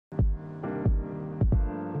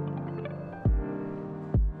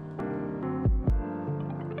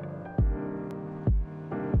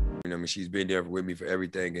mean, she's been there with me for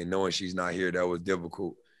everything, and knowing she's not here, that was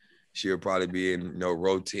difficult. She'll probably be in,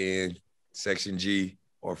 row 10, section G,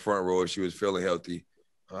 or front row if she was feeling healthy.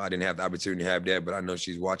 I didn't have the opportunity to have that, but I know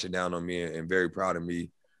she's watching down on me and very proud of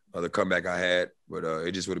me, the comeback I had. But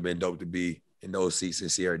it just would have been dope to be in those seats and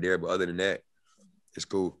see her there. But other than that, it's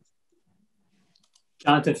cool.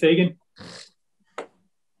 Jonathan Fagan.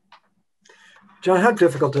 John, how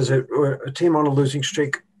difficult is it, a team on a losing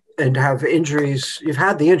streak and to have injuries? You've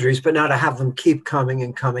had the injuries, but now to have them keep coming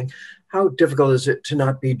and coming. How difficult is it to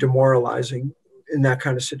not be demoralizing in that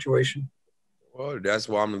kind of situation? Well, that's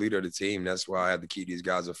why I'm the leader of the team. That's why I have to keep these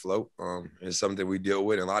guys afloat. It's something we deal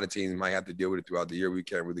with. A lot of teams might have to deal with it throughout the year. We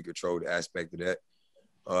can't really control the aspect of that.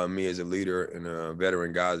 Me as a leader and a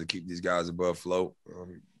veteran guys to keep these guys above float,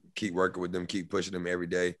 keep working with them, keep pushing them every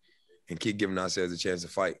day, and keep giving ourselves a chance to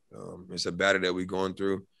fight. It's a battle that we're going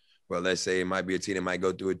through. But let's say it might be a team that might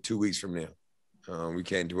go through it 2 weeks from now. We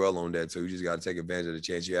can't dwell on that. So you just got to take advantage of the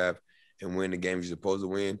chance you have and win the games you're supposed to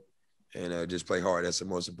win. And just play hard. That's the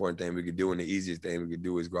most important thing we could do. And the easiest thing we could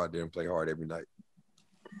do is go out there and play hard every night.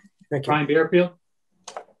 Thank you. Brian Bearfield.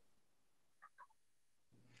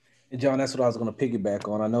 And John, that's what I was going to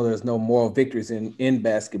piggyback on. I know there's no moral victories in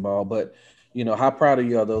basketball, but, how proud of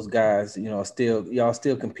you are those guys, y'all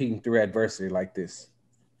still competing through adversity like this?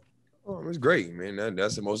 Oh, it's great, man.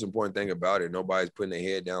 That's the most important thing about it. Nobody's putting their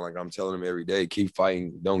head down like I'm telling them every day. Keep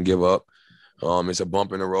fighting. Don't give up. It's a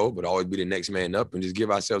bump in the road, but always be the next man up and just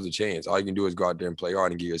give ourselves a chance. All you can do is go out there and play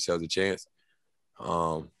hard and give yourselves a chance.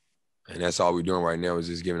 And that's all we're doing right now is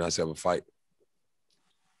just giving ourselves a fight.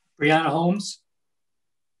 Brianna Holmes.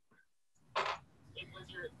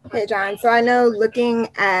 Hey, John. So I know looking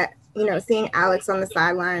at, seeing Alex on the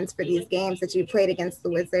sidelines for these games that you played against the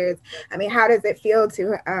Wizards, I mean, how does it feel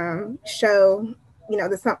to show,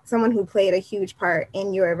 someone who played a huge part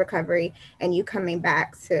in your recovery and you coming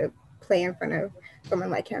back to play in front of someone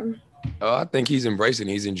like him? I think he's embracing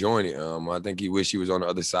it. He's enjoying it. I think he wished he was on the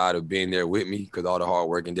other side of being there with me because all the hard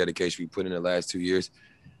work and dedication we put in the last 2 years.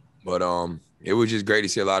 But it was just great to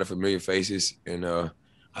see a lot of familiar faces. And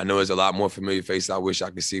I know there's a lot more familiar faces I wish I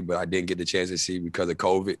could see, but I didn't get the chance to see because of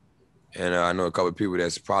COVID. And I know a couple of people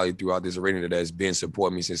that's probably throughout this arena that's been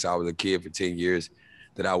supporting me since I was a kid for 10 years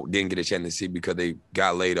that I didn't get a chance to see because they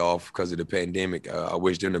got laid off because of the pandemic. I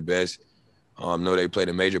wish them the best. Know they played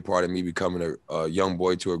a major part in me becoming a young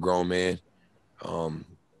boy to a grown man.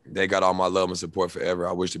 They got all my love and support forever.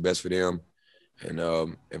 I wish the best for them. And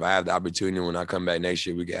if I have the opportunity when I come back next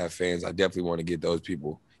year, we can have fans. I definitely want to get those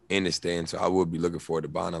people in the stand. So I will be looking forward to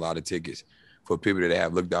buying a lot of tickets for people that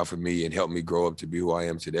have looked out for me and helped me grow up to be who I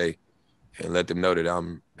am today and let them know that I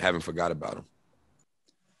haven't forgot about them.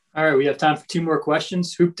 All right, we have time for 2 more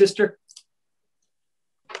questions. Hoop District.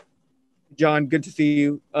 John, good to see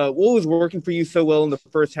you. What was working for you so well in the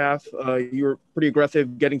first half? You were pretty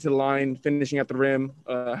aggressive, getting to the line, finishing at the rim,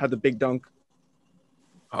 had the big dunk.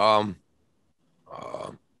 I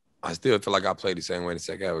still feel like I played the same way in the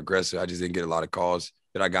second half, aggressive. I just didn't get a lot of calls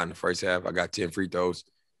that I got in the first half. I got 10 free throws.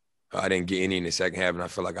 I didn't get any in the second half, and I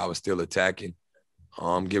feel like I was still attacking.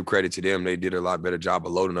 Give credit to them. They did a lot better job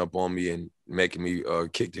of loading up on me and making me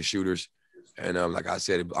kick the shooters. And like I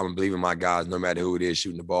said, I'm believing my guys, no matter who it is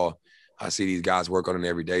shooting the ball. I see these guys work on it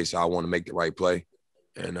every day, so I want to make the right play.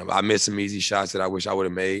 And I missed some easy shots that I wish I would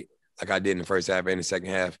have made, like I did in the first half and the second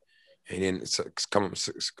half. And then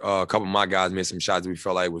a couple of my guys missed some shots that we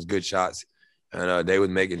felt like was good shots. And they was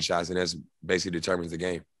making shots, and that's basically determines the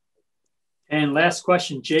game. And last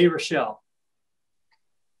question, Jay Rochelle.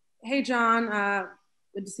 Hey, John.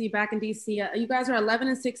 Good to see you back in D.C. You guys are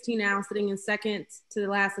 11-16 now, sitting in second to the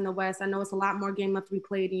last in the West. I know it's a lot more game left to be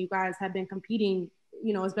played, and you guys have been competing,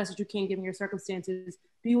 as best as you can given your circumstances.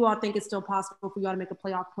 Do you all think it's still possible for you all to make a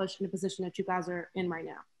playoff push in the position that you guys are in right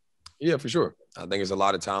now? Yeah, for sure. I think there's a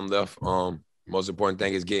lot of time left. Most important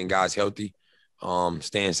thing is getting guys healthy,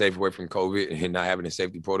 staying safe away from COVID and not having the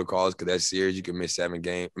safety protocols because that's serious. You can miss 7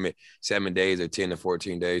 days or 10 to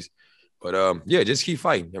 14 days. But, yeah, just keep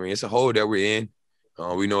fighting. I mean, it's a hole that we're in.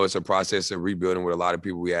 We know it's a process of rebuilding with a lot of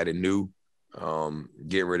people we added new,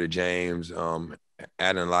 getting rid of James,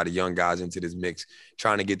 adding a lot of young guys into this mix,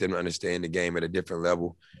 trying to get them to understand the game at a different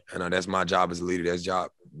level. And that's my job as a leader. That's job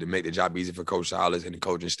to make the job easy for Coach Silas and the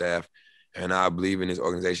coaching staff. And I believe in this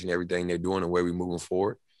organization, everything they're doing, the way we're moving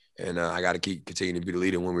forward. And I got to continue to be the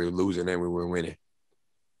leader when we're losing and when we're winning.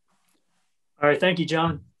 All right. Thank you,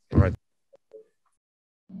 John. All right.